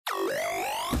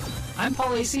I'm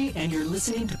Paul Asay, and you're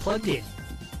listening to Plugged In.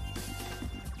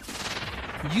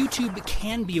 YouTube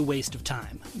can be a waste of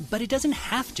time, but it doesn't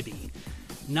have to be.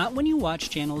 Not when you watch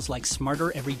channels like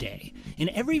Smarter Every Day. In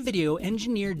every video,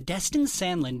 engineer Destin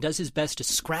Sandlin does his best to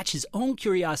scratch his own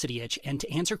curiosity itch and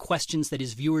to answer questions that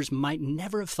his viewers might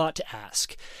never have thought to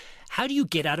ask. How do you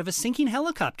get out of a sinking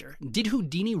helicopter? Did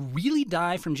Houdini really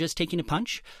die from just taking a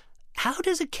punch? How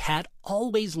does a cat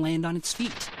always land on its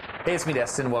feet? Hey, it's me,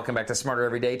 Destin. Welcome back to Smarter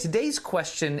Every Day. Today's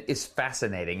question is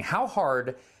fascinating. How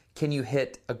hard can you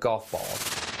hit a golf ball?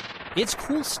 It's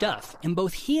cool stuff, and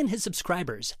both he and his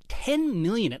subscribers, 10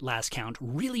 million at last count,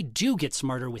 really do get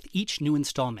smarter with each new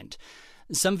installment.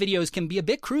 Some videos can be a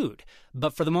bit crude,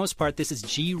 but for the most part this is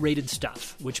G-rated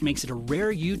stuff, which makes it a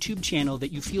rare YouTube channel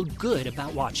that you feel good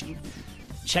about watching.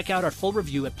 Check out our full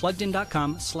review at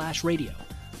pluggedin.com/radio.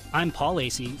 I'm Paul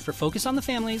Asay for Focus on the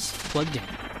Family's Plugged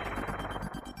In.